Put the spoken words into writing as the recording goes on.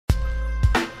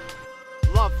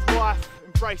life,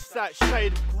 embrace that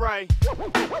shade of grey.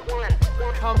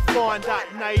 Come find that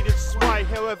native sway,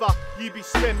 however you be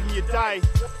spending your day.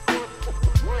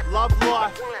 Love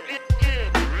life,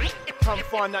 come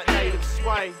find that native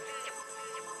sway.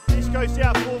 This goes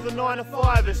out for all the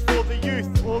 9-to-5ers, for the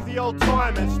youth, all the old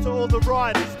timers, to all the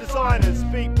writers, designers,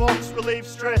 beatbox, relieve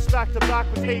stress, back to back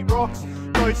with heat rocks.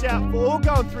 Goes out for all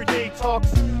going through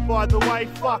detox. By the way,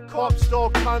 fuck cops,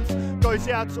 dog cunts. Goes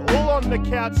out to all on the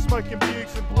couch smoking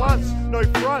bukes and blunts. No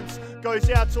fronts. Goes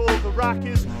out to all the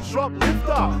rackers,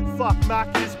 shoplifter, fuck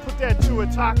mackers, put there to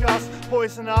attack us,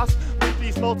 poison us with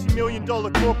these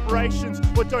multi-million-dollar corporations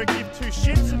what don't give two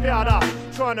shits about us,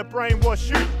 trying to brainwash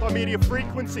you by media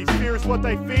frequencies. Fear is what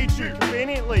they feed you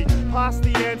conveniently. Pass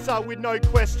the answer with no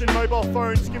question. Mobile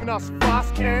phones giving us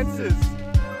fast cancers.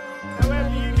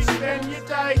 However you spend your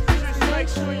day, just make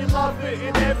sure you love it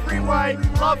in every way.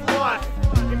 Love life,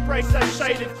 embrace that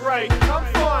shade of grey. Come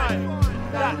find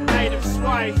that native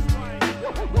sway.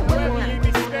 Wherever you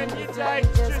be spend your day,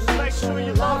 just make sure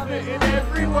you love it in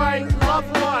every way. Love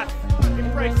life,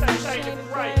 embrace that shade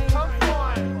of grey. Come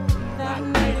find that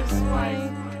native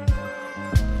sway.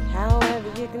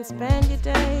 However you can spend your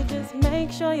day, just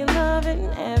make sure you love it in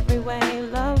every way.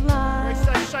 Love life, embrace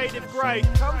that shade of grey.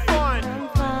 Come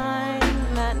find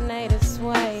that native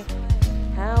sway.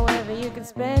 However you can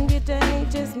spend your day,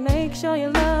 just make sure you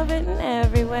love it in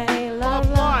every way. Love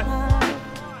life,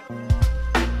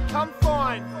 come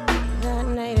find that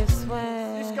native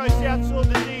sway. This goes out to all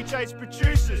the DJs,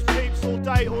 producers, peeps all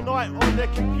day, all night on their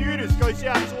computers. Goes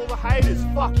out to all the haters,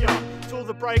 fuck ya. To all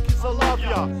the breakers, I love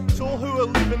ya. To all who are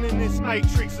living in this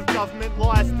matrix of government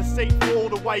lies, deceit for all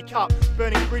to wake up.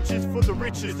 Burning bridges for the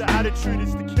riches, the attitude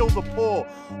is to kill the poor.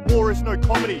 War is no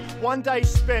comedy. One day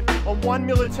spent on one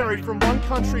military from one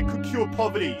country could cure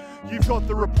poverty. You've got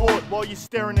the report while you're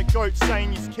staring at goats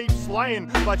saying you keep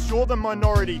slaying, but you're the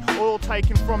minority. Oil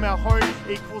taken from our home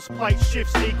equals plate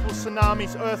shifts, equals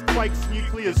tsunamis, earthquakes,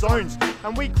 nuclear zones.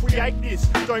 And we create this,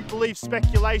 don't believe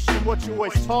speculation, what you're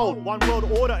always told. One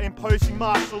world order imposing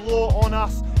martial law on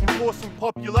us, enforcing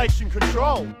population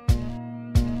control.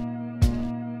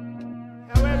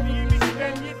 However you be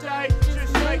spend your day,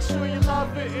 just make sure you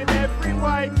love it in every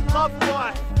way. Love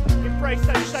life, embrace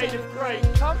that shade of grey.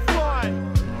 Come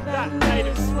find that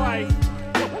native sway.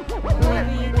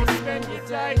 Wherever you be spend your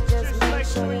day, just make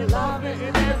sure you love it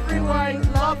in every way.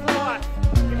 Love life,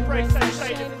 embrace that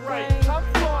shade of grey. Come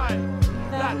find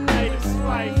that native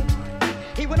sway.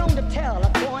 He went on to tell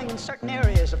of going in certain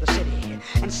areas of the city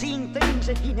and seeing things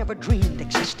that he never dreamed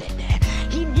existed.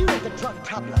 He knew of the drug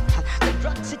problem, the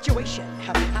drug situation,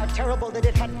 how terrible that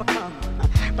it had become.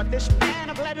 But this man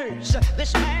of letters,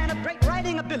 this man of great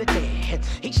writing ability,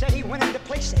 he said he went into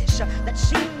places that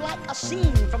seemed like a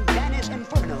scene from Dante's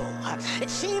Inferno. It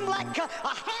seemed like a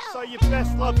hell. So you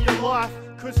best love your life,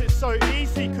 cause it's so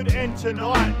easy, could end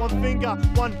tonight. One finger,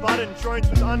 one button, drones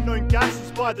with unknown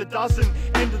gases by the dozen.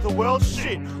 End of the world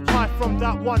shit, high from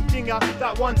that one dinger,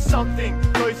 that one something.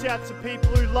 Goes out to people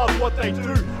who love what they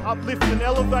do, uplift and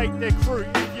elevate their crew.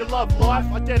 If you love life,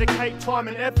 I dedicate time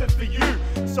and effort for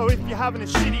you. So if you're having a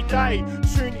shitty day,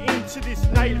 tune into this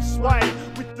native sway,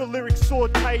 with the lyrics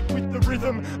sauteed with the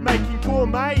rhythm, making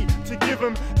gourmet to give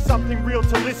them something real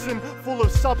to listen, full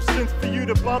of substance for you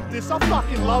to bump this. I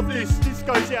fucking love this. This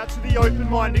goes out to the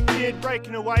open-minded kid,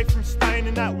 breaking away from staying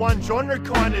in that one genre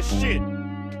kind of shit.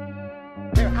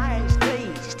 Their eyes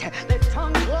glazed, their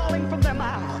tongues lolling from their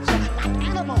mouths, like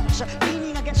animals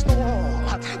leaning against the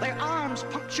wall. Their arms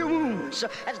puncture wounds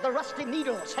as the rusty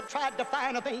needles had tried to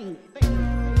find a vein.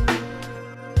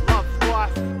 Love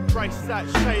life, embrace that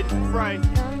shade of grey.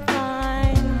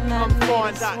 Come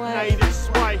find that native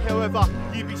sway, however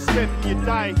you be spending your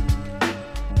day.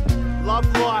 Love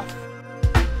life,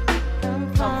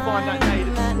 come find that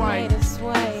native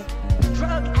sway.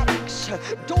 Drug addicts,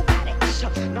 dope addicts,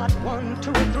 not 1,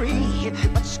 2, or 3,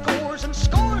 but scores and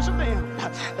scores of them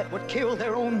that would kill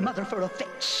their own mother for a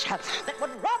fix, that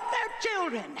would rob their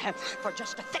children for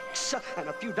just a fix and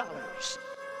a few dollars.